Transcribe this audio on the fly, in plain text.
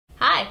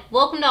Hi,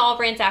 welcome to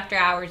Allbrands After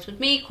Hours with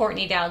me,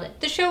 Courtney Douthat,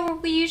 the show where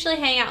we usually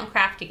hang out and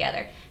craft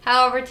together.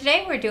 However,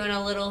 today we're doing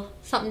a little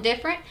something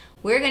different.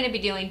 We're going to be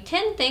doing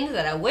 10 things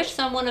that I wish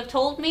someone had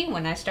told me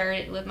when I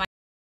started with my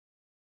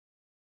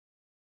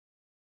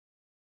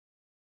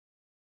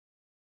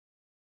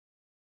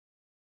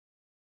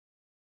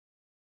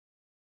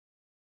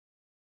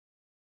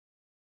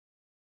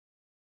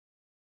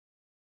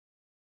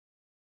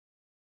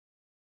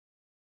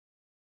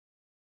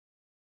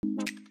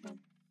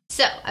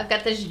So, I've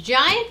got this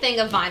giant thing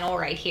of vinyl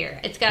right here.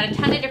 It's got a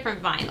ton of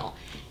different vinyl.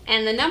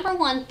 And the number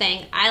one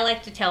thing I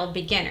like to tell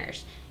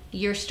beginners,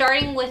 you're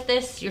starting with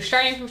this, you're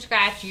starting from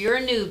scratch, you're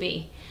a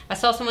newbie. I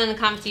saw someone in the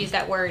comments use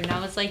that word and I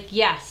was like,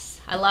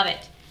 yes, I love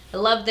it. I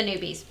love the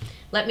newbies.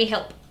 Let me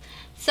help.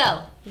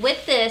 So,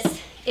 with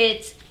this,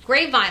 it's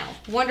great vinyl,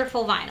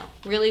 wonderful vinyl,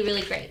 really,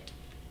 really great.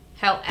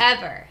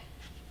 However,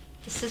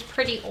 this is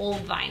pretty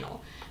old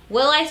vinyl.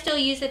 Will I still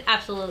use it?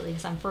 Absolutely,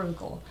 because I'm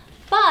frugal.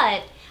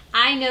 But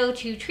I know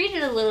to treat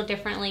it a little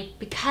differently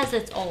because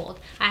it's old.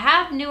 I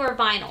have newer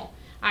vinyl.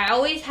 I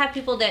always have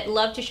people that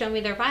love to show me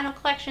their vinyl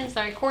collections.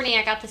 Sorry, Courtney,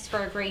 I got this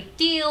for a great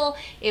deal.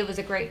 It was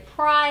a great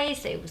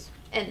price. It was,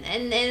 and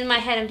in my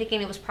head I'm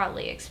thinking it was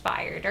probably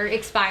expired or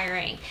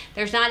expiring.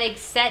 There's not a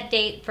set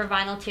date for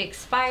vinyl to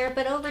expire,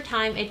 but over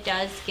time it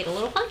does get a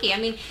little funky. I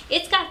mean,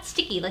 it's got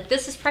sticky, like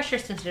this is pressure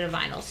sensitive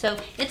vinyl, so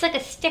it's like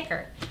a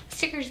sticker.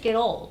 Stickers get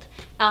old.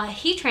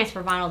 Heat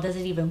transfer vinyl does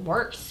it even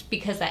worse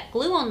because that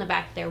glue on the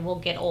back there will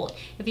get old.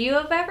 If you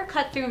have ever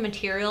cut through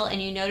material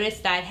and you notice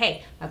that,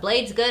 hey, my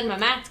blade's good, my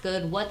mat's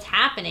good, what's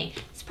happening?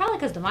 It's probably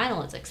because the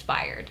vinyl is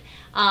expired.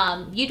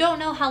 You don't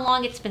know how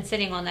long it's been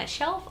sitting on that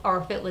shelf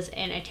or if it was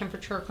in a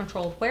temperature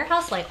controlled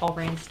warehouse like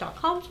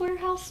Allbrands.com's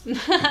warehouse.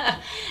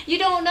 You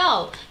don't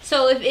know.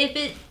 So if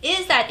it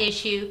is that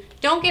issue,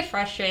 don't get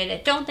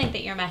frustrated. Don't think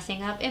that you're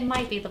messing up. It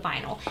might be the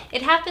vinyl.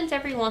 It happens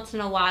every once in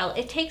a while.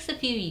 It takes a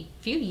few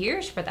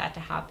years for that to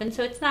happen,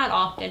 so it's not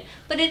often,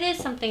 but it is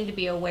something to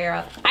be aware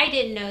of. I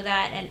didn't know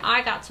that, and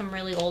I got some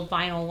really old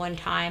vinyl one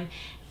time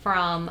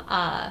from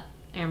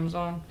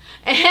Amazon,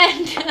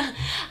 and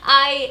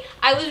I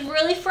was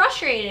really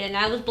frustrated and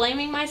I was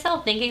blaming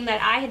myself, thinking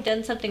that I had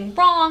done something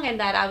wrong and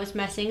that I was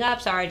messing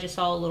up. Sorry, I just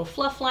saw a little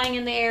fluff flying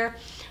in the air,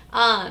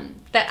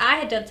 that I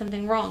had done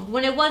something wrong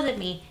when it wasn't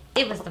me,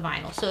 it was the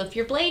vinyl. So if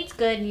your blade's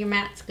good and your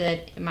mat's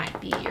good, it might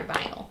be your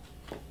vinyl.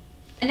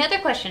 Another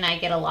question I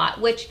get a lot,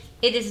 which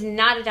it is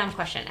not a dumb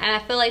question, and I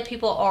feel like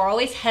people are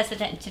always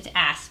hesitant to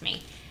ask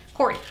me,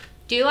 Courtney,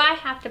 do I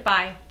have to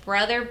buy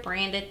Brother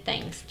branded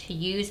things to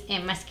use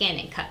in my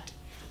ScanNCut?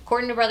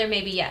 According to Brother,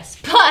 maybe yes,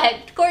 but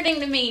according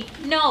to me,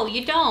 no,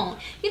 you don't.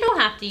 You don't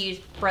have to use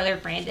Brother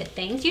branded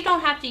things. You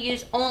don't have to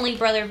use only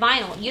Brother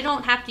vinyl. You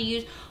don't have to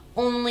use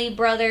only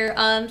Brother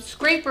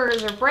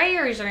scrapers or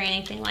brayers or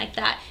anything like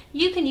that.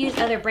 You can use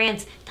other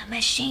brands. The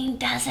machine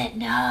doesn't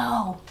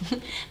know.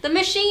 The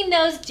machine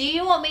knows, do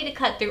you want me to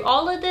cut through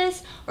all of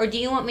this or do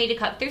you want me to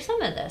cut through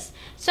some of this?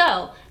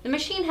 So the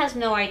machine has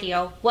no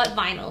idea what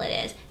vinyl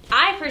it is.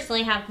 I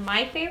personally have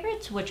my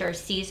favorites, which are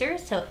Caesar,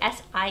 so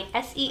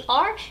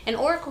S-I-S-E-R, and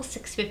Oracle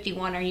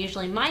 651 are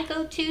usually my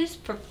go-tos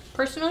for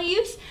personal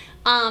use.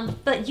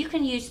 But you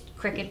can use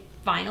Cricut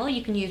vinyl,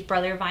 you can use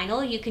Brother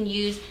vinyl, you can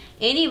use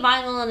any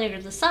vinyl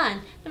under the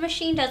sun. The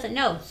machine doesn't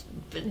know.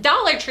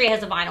 Dollar Tree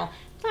has a vinyl.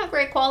 It's not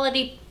great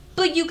quality,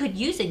 but you could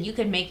use it, you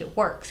could make it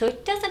work. So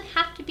it doesn't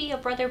have to be a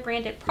Brother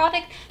branded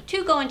product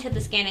to go into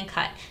the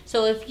ScanNCut.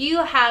 So if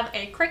you have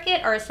a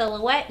Cricut or a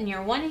Silhouette and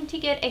you're wanting to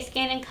get a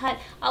ScanNCut,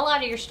 a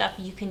lot of your stuff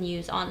you can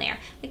use on there,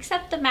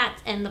 except the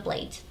mats and the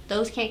blades.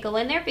 Those can't go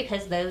in there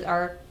because those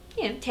are,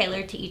 you know,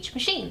 tailored to each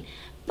machine.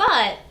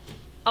 But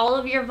all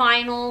of your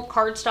vinyl,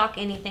 cardstock,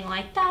 anything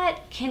like that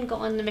can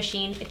go in the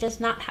machine. It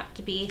does not have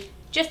to be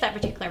just that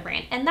particular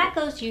brand. And that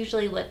goes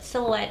usually with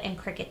Silhouette and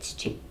Cricuts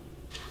too.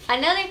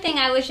 Another thing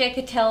I wish I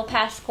could tell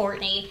past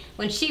Courtney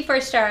when she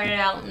first started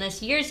out in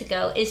this years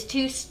ago is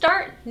to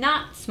start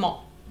not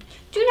small.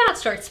 Do not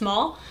start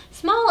small.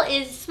 Small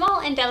is small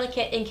and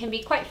delicate and can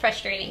be quite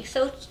frustrating.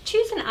 So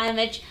choose an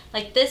image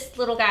like this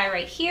little guy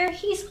right here.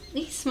 He's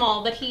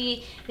small, but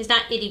he is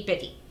not itty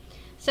bitty.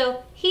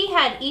 So he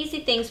had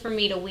easy things for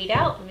me to weed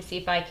out. Let me see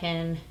if I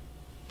can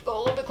go a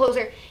little bit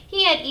closer.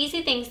 He had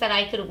easy things that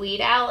I could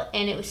weed out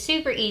and it was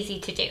super easy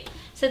to do.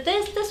 So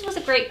this was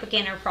a great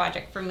beginner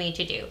project for me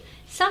to do.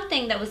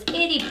 Something that was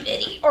itty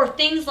bitty, or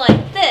things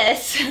like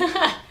this,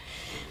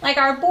 like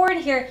our board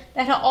here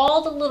that had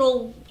all the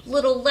little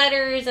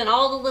letters and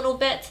all the little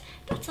bits.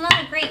 That's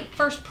not a great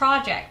first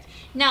project.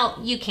 Now,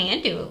 you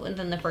can do it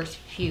within the first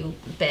few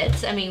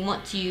bits. I mean,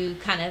 once you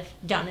kind of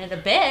done it a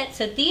bit.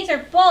 So these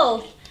are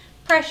both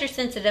pressure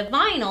sensitive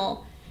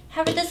vinyl.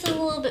 However, this is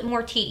a little bit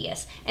more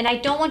tedious and I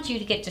don't want you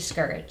to get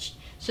discouraged.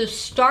 So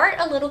start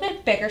a little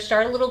bit bigger,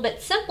 start a little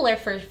bit simpler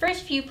for the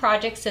first few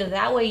projects so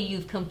that way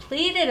you've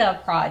completed a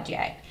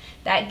project.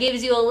 That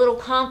gives you a little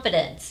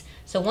confidence.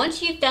 So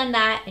once you've done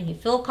that and you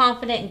feel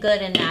confident and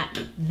good in that,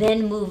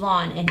 then move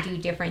on and do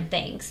different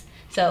things.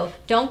 So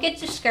don't get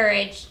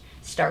discouraged.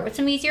 Start with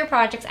some easier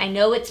projects. I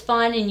know it's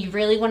fun and you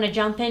really want to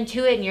jump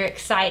into it and you're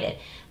excited.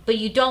 but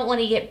you don't want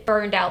to get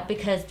burned out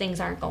because things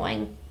aren't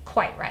going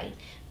quite right.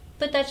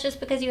 But that's just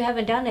because you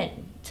haven't done it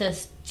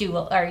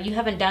you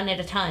haven't done it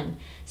a ton.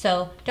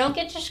 So don't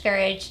get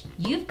discouraged.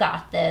 You've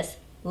got this.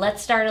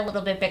 Let's start a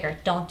little bit bigger.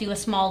 Don't do a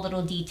small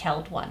little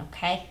detailed one,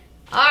 okay?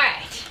 All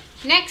right,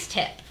 next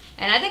tip.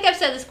 And I think I've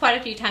said this quite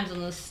a few times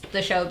on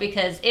the show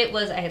because it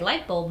was a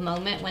light bulb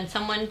moment when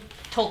someone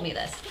told me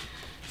this.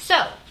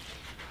 So,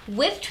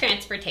 with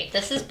transfer tape,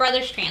 this is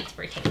Brothers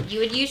transfer tape. You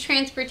would use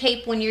transfer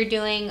tape when you're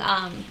doing,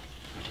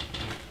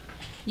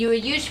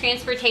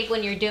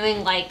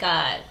 like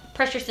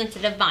pressure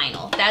sensitive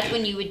vinyl. That's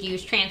when you would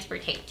use transfer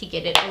tape to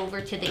get it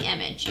over to the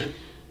image.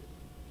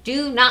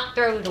 Do not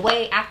throw it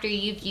away after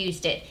you've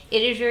used it.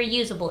 It is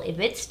reusable. If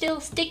it's still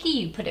sticky,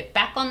 you put it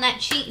back on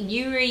that sheet and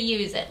you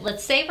reuse it.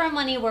 Let's save our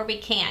money where we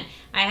can.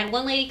 I had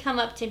one lady come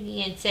up to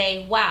me and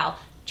say, wow,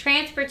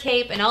 transfer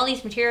tape and all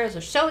these materials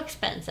are so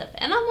expensive.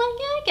 And I'm like,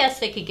 yeah, I guess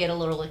they could get a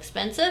little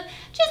expensive.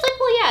 She's like,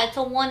 well, yeah, it's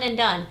a one and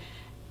done.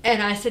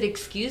 And I said,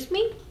 excuse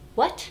me,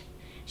 what?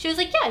 She was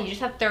like, yeah, you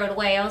just have to throw it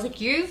away. I was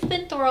like, you've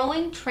been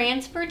throwing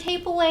transfer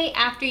tape away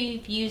after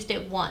you've used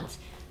it once.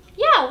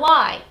 Yeah,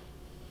 why?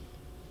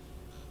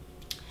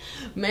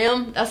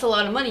 Ma'am, that's a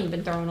lot of money you've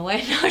been throwing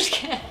away. No, I'm just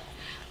kidding.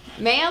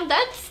 Ma'am,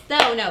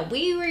 no,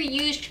 we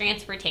reuse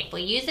transfer tape.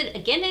 We use it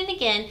again and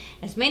again,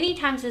 as many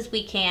times as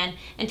we can,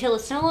 until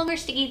it's no longer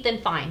sticky,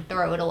 then fine,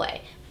 throw it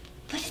away.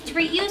 But it's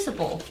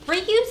reusable.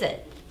 Reuse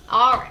it.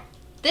 All right,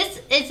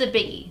 this is a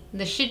biggie.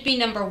 This should be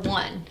number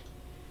 1.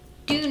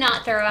 Do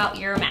not throw out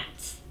your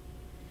mats.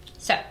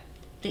 So,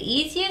 the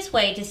easiest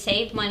way to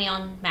save money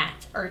on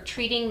mats are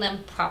treating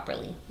them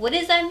properly. What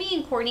does that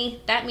mean, Courtney?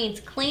 That means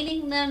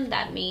cleaning them.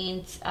 That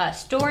means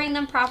storing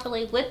them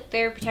properly with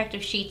their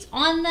protective sheets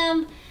on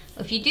them.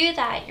 If you do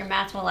that, your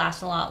mats will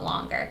last a lot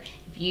longer.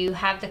 If you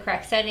have the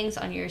correct settings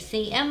on your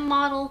CM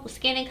model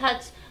with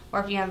ScanNCuts, or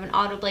if you have an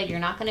auto blade, you're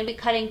not going to be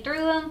cutting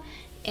through them.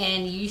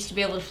 And you used to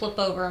be able to flip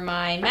over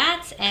my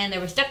mats, and there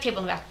was duct tape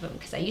on the back of them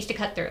because I used to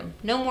cut through them.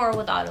 No more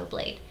with auto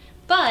blade.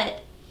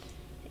 But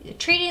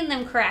treating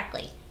them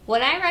correctly.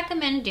 What I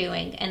recommend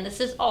doing, and this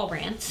is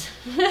Allbrands,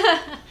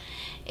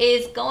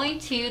 is going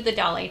to the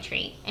Dollar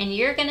Tree and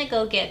you're gonna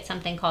go get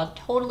something called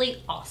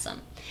Totally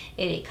Awesome.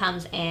 It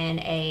comes in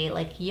a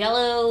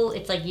yellow,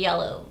 it's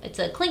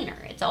a cleaner,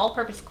 it's an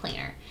all-purpose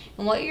cleaner.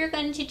 And what you're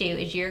going to do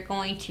is you're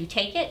going to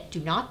take it, do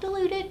not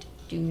dilute it,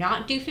 do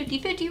not do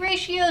 50-50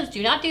 ratios,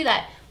 do not do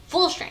that.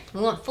 Full strength,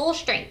 we want full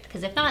strength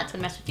because if not, it's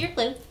gonna mess with your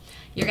glue.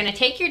 You're gonna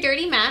take your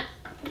dirty mat,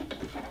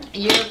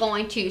 you're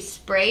going to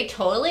spray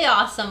Totally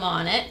Awesome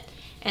on it,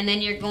 and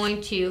then you're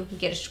going to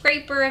get a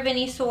scraper of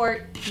any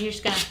sort. You're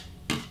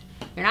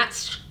not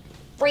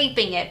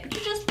scraping it, but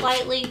you're just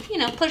lightly,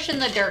 pushing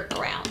the dirt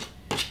around.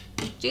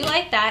 Do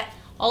like that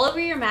all over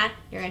your mat.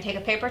 You're gonna take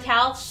a paper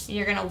towel and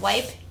you're gonna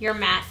wipe your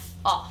mat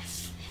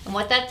off. And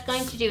what that's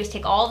going to do is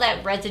take all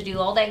that residue,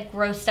 all that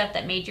gross stuff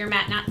that made your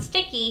mat not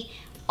sticky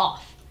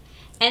off.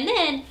 And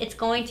then it's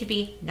going to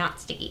be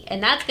not sticky,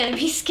 and that's gonna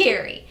be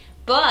scary.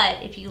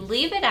 But if you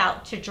leave it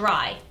out to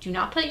dry, do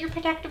not put your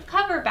protective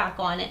cover back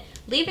on it,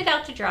 leave it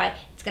out to dry,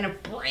 it's gonna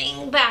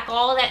bring back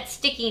all that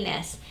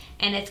stickiness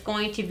and it's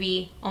going to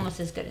be almost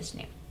as good as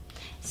new.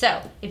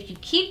 So if you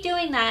keep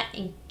doing that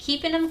and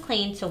keeping them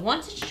clean, so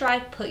once it's dry,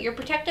 put your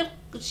protective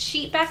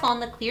sheet back on,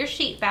 the clear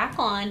sheet back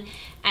on,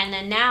 and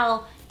then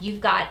now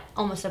you've got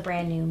almost a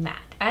brand new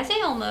mat. I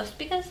say almost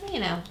because,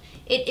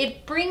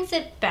 it brings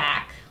it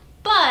back.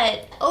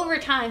 But over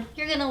time,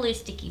 you're gonna lose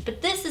sticky.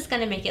 But this is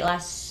gonna make it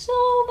last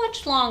so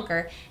much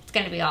longer. It's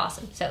gonna be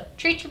awesome. So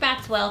treat your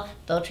mats well,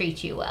 they'll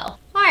treat you well.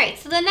 All right,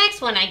 so the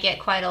next one I get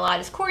quite a lot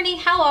is, Courtney,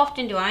 how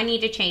often do I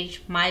need to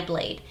change my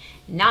blade?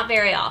 Not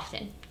very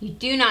often. You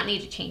do not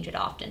need to change it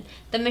often.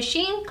 The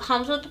machine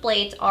comes with the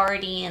blades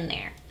already in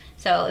there.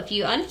 So if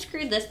you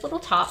unscrew this little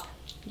top,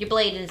 your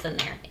blade is in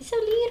there. It's so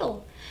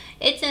little.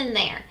 It's in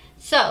there.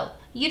 So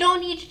you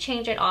don't need to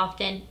change it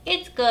often.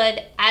 It's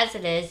good as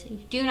it is. You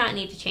do not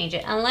need to change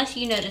it unless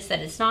you notice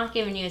that it's not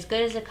giving you as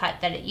good as a cut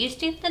that it used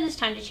to, then it's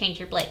time to change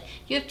your blade.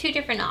 You have 2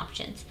 different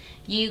options.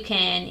 You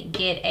can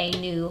get a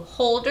new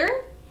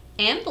holder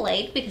and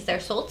blade because they're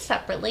sold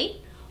separately,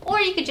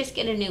 or you could just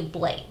get a new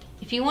blade.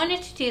 If you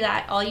wanted to do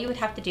that, all you would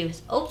have to do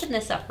is open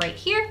this up right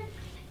here,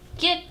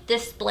 get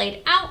this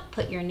blade out,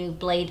 put your new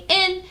blade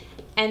in,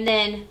 and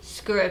then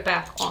screw it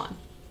back on.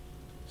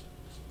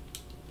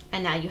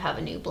 And now you have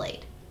a new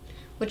blade,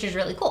 which is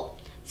really cool.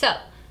 So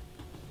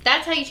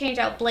that's how you change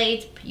out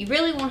blades. You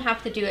really won't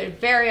have to do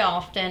it very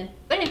often,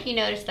 but if you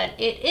notice that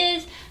it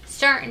is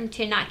starting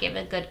to not give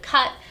a good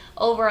cut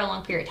over a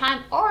long period of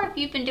time, or if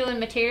you've been doing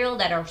material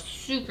that are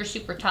super,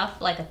 super tough,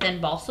 like a thin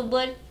balsa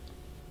wood,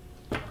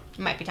 it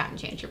might be time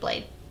to change your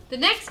blade. The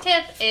next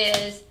tip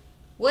is,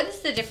 what is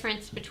the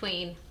difference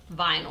between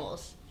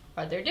vinyls?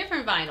 Are there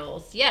different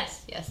vinyls?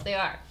 Yes, they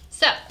are.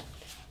 So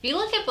if you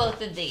look at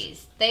both of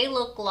these, they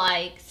look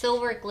like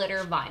silver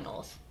glitter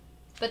vinyls,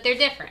 but they're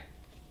different.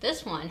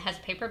 This one has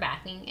paper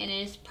backing and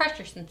is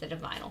pressure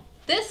sensitive vinyl.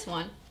 This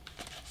one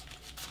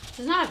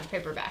does not have a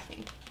paper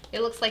backing.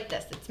 It looks like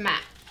this, it's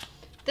matte.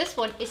 This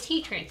one is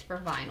heat transfer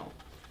vinyl.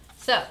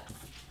 So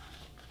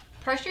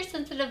Pressure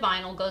sensitive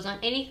vinyl goes on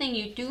anything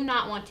you do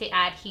not want to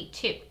add heat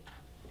to.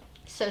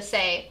 So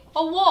say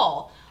a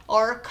wall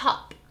or a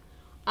cup,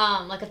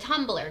 like a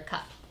tumbler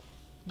cup.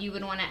 You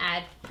would want to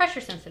add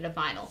pressure sensitive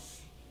vinyl.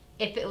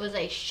 If it was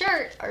a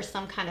shirt or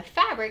some kind of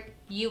fabric,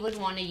 you would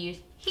want to use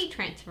heat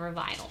transfer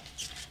vinyl.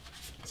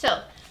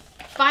 So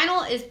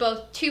vinyl is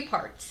both two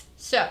parts.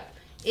 So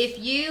if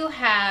you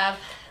have,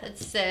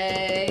 let's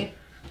say,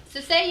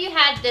 say you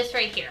had this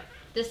right here.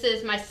 This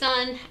is my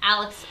son,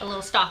 Alex, a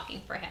little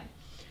stocking for him.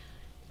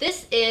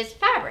 This is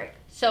fabric.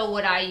 So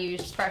would I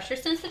use pressure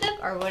sensitive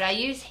or would I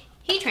use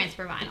heat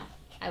transfer vinyl?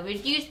 I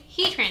would use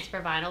heat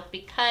transfer vinyl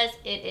because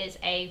it is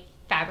a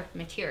fabric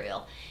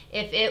material.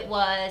 If it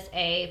was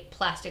a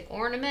plastic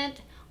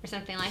ornament or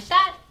something like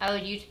that, I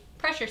would use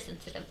pressure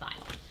sensitive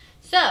vinyl.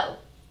 So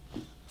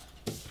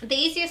the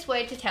easiest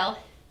way to tell,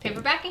 paper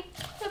backing,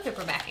 no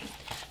paper backing.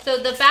 So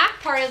the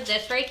back part of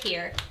this right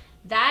here,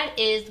 that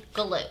is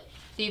glue.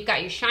 So you've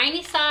got your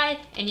shiny side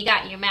and you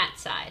got your matte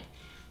side.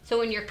 So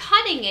when you're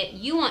cutting it,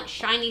 you want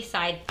shiny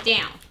side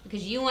down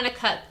because you want to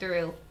cut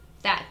through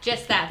that,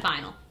 just that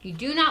vinyl. You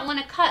do not want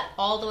to cut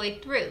all the way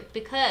through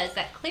because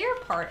that clear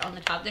part on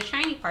the top, the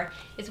shiny part,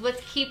 is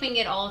what's keeping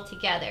it all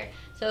together.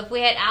 So if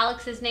we had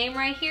Alex's name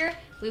right here,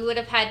 we would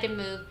have had to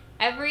move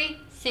every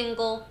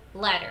single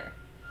letter.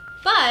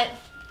 But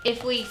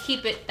if we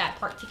keep that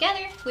part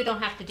together, we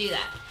don't have to do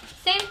that.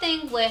 Same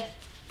thing with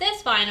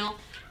this vinyl,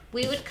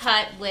 we would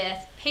cut with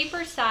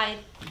paper side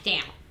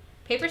down.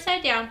 Paper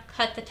side down,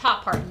 cut the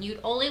top part, and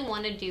you'd only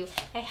want to do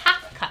a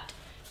half cut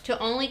to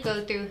only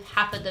go through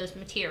half of those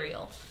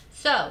material.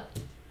 So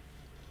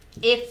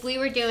if we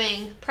were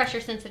doing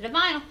pressure sensitive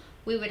vinyl,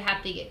 we would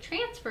have to get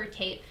transfer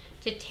tape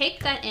to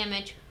take that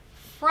image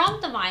from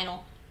the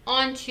vinyl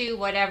onto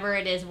whatever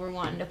it is we're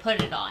wanting to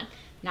put it on.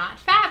 Not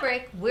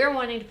fabric, we're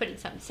wanting to put it in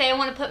something. Say I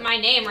want to put my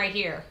name right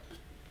here.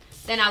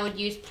 Then I would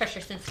use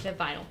pressure sensitive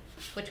vinyl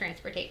with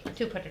transfer tape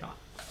to put it on.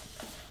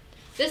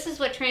 This is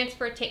what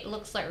transfer tape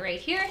looks like right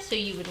here. So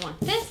you would want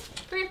this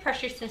for your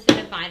pressure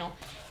sensitive vinyl,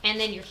 and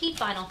then your heat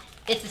vinyl,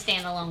 it's a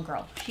standalone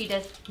girl. She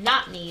does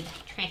not need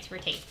transfer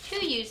tape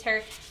to use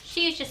her.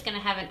 She's just gonna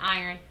have an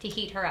iron to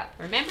heat her up.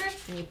 Remember,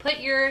 when you put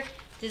your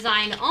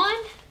design on,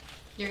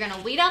 you're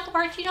gonna weed out the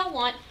parts you don't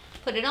want,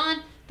 put it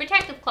on,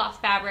 protective cloth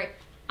fabric,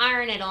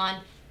 iron it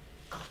on,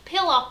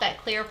 peel off that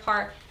clear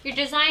part. Your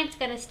design's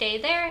gonna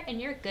stay there and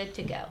you're good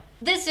to go.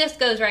 This just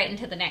goes right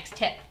into the next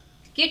tip.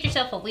 Get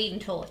yourself a weeding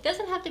tool. It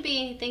doesn't have to be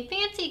anything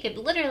fancy. It could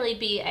literally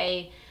be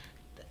a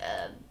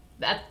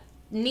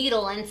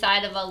needle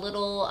inside of a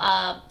little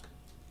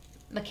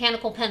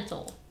mechanical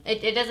pencil.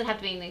 It doesn't have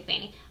to be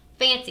anything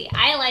fancy.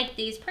 I like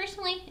these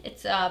personally.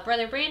 It's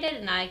brother branded,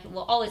 and I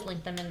will always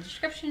link them in the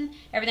description.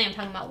 Everything I'm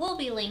talking about will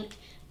be linked,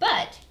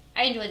 but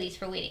I enjoy these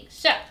for weeding.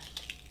 So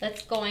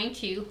that's going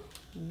to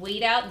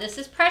weed out. This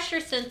is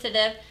pressure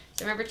sensitive.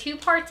 So remember, two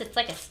parts, it's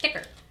like a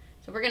sticker.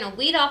 So we're gonna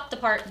weed off the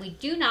part we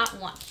do not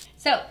want.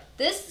 So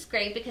this is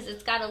great because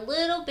it's got a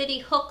little bitty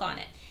hook on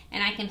it,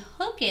 and I can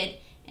hook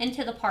it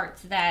into the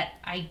parts that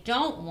I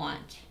don't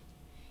want.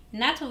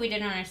 And that's what we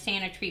did on our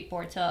Santa treat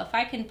board. So if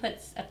I can put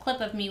a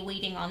clip of me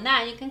weeding on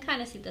that, you can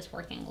kind of see this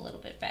working a little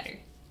bit better.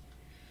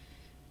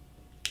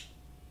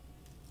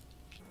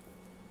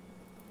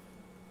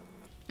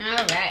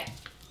 All right,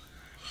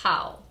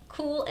 how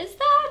cool is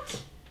that?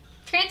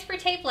 Transfer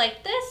tape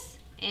like this,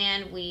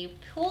 and we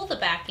pull the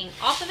backing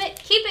off of it.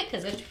 Keep it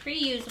because it's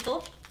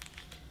reusable.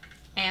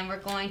 And we're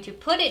going to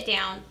put it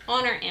down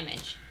on our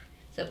image.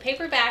 So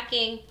paper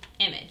backing,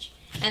 image.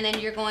 And then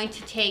you're going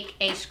to take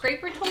a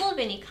scraper tool of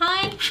any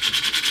kind.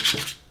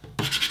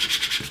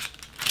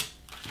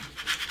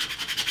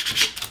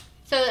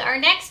 So our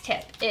next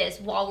tip is,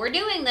 while we're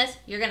doing this,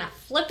 you're gonna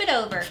flip it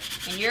over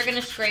and you're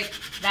gonna scrape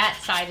that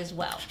side as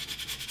well.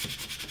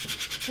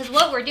 Because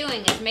what we're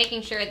doing is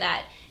making sure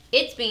that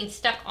it's being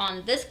stuck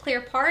on this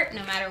clear part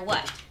no matter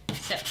what.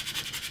 So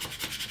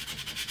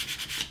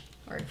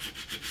we're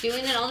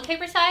doing it on the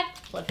paper side,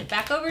 flip it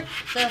back over to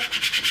the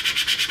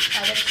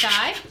other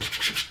side.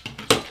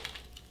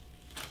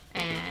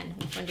 And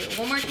we're gonna do it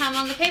one more time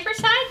on the paper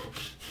side.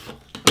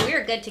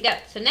 We're good to go.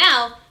 So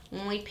now,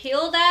 when we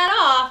peel that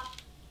off,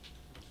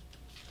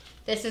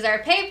 this is our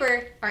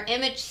paper, our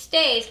image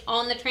stays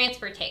on the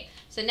transfer tape.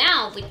 So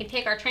now we can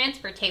take our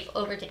transfer tape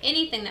over to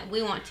anything that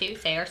we want to,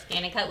 say our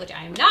ScanNCut, which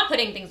I am not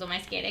putting things on my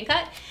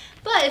ScanNCut,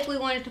 but if we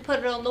wanted to put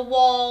it on the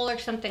wall or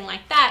something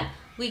like that,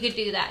 we could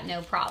do that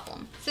no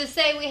problem. So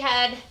say we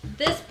had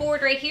this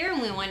board right here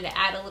and we wanted to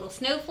add a little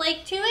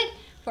snowflake to it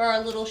for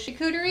our little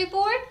charcuterie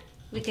board.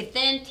 We could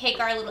then take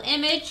our little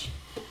image,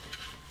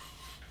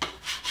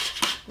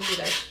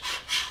 use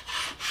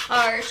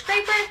our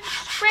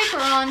scraper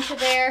onto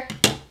there,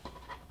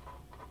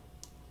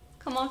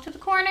 come off to the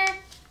corner,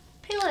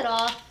 peel it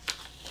off.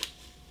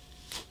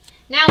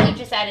 Now we've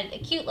just added a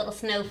cute little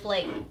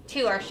snowflake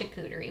to our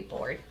charcuterie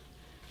board.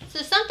 So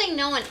something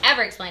no one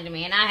ever explained to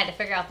me, and I had to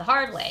figure out the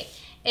hard way,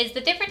 is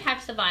the different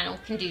types of vinyl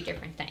can do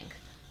different things.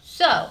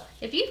 So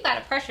if you've got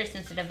a pressure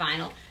sensitive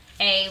vinyl,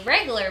 a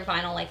regular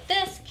vinyl like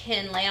this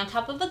can lay on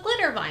top of a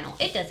glitter vinyl.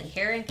 It doesn't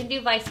care and can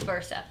do vice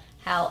versa.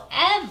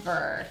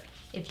 However,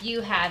 if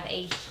you have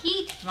a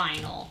heat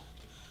vinyl,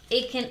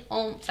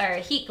 or a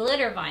heat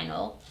glitter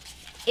vinyl,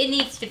 it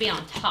needs to be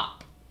on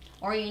top,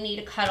 or you need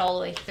to cut all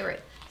the way through.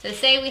 So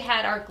say we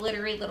had our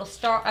glittery little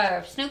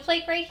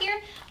snowflake right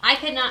here. I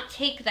could not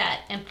take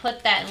that and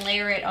put that and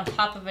layer it on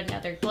top of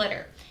another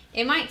glitter.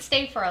 It might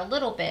stay for a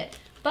little bit,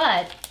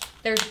 but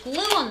there's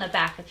glue on the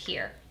back of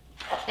here.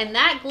 And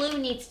that glue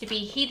needs to be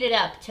heated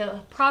up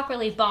to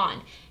properly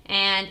bond,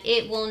 and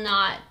it will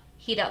not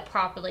heat up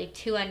properly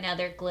to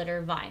another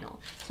glitter vinyl.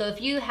 So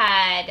if you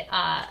had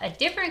a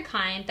different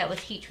kind that was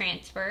heat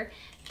transfer,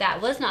 that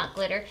was not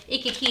glitter,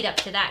 it could heat up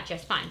to that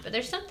just fine. But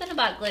there's something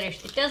about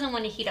glitters, it doesn't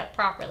want to heat up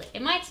properly.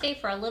 It might stay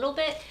for a little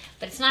bit,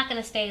 but it's not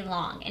going to stay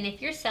long. And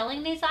if you're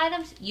selling these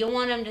items, you'll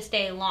want them to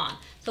stay long.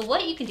 So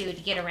what you can do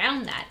to get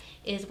around that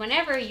is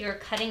whenever you're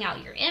cutting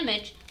out your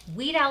image,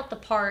 weed out the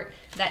part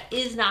that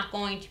is not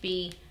going to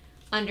be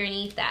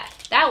underneath that.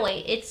 That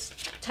way it's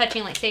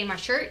touching, like say my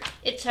shirt,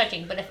 it's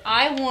touching. But if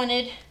I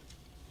wanted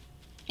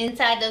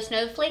inside those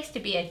snowflakes to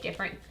be a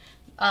different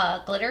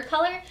glitter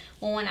color,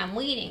 well, when I'm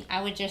weeding,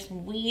 I would just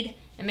weed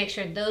and make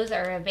sure those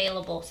are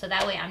available, so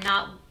that way I'm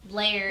not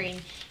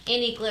layering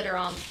any glitter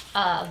on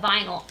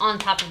vinyl on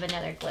top of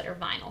another glitter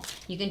vinyl.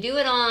 You can do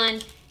it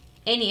on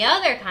any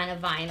other kind of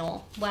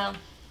vinyl. Well,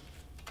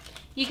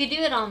 you could do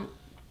it on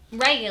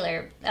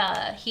regular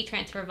heat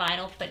transfer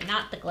vinyl, but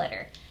not the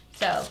glitter.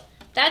 So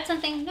that's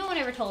something no one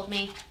ever told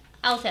me.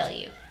 I'll tell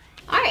you.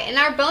 Alright, and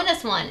our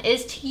bonus one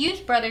is to use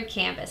Brother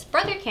Canvas.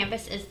 Brother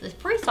Canvas is the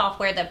free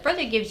software that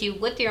Brother gives you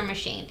with your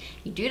machine.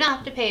 You do not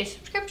have to pay a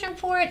subscription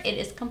for it. It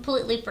is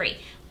completely free.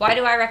 Why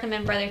do I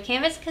recommend Brother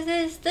Canvas? Because it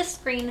is this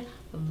screen,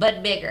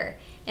 but bigger.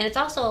 And it's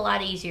also a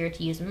lot easier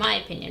to use in my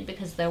opinion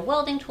because they're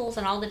welding tools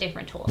and all the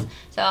different tools.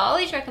 So I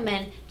always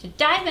recommend to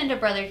dive into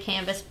Brother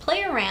Canvas,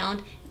 play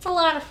around. It's a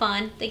lot of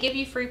fun. They give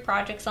you free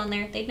projects on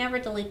there. They never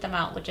delete them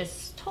out, which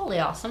is totally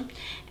awesome.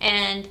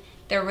 And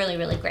they're really,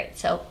 really great.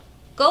 So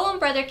go on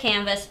Brother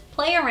Canvas,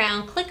 play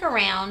around, click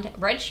around,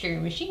 register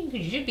your machine,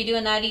 because you should be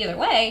doing that either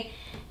way,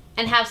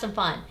 and have some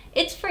fun.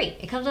 It's free.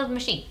 It comes with a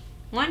machine.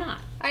 Why not?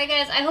 Alright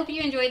guys, I hope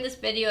you enjoyed this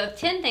video of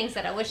 10 things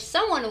that I wish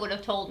someone would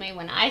have told me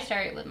when I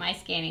started with my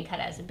ScanNCut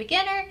as a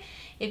beginner.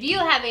 If you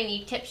have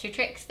any tips or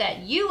tricks that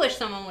you wish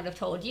someone would have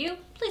told you,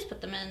 please put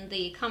them in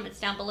the comments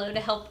down below to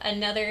help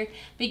another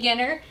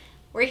beginner.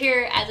 We're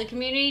here as a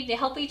community to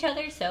help each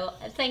other, so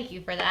thank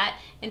you for that.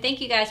 And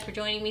thank you guys for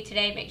joining me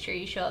today. Make sure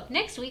you show up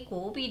next week.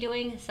 We'll be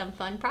doing some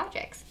fun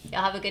projects.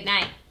 Y'all have a good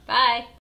night. Bye.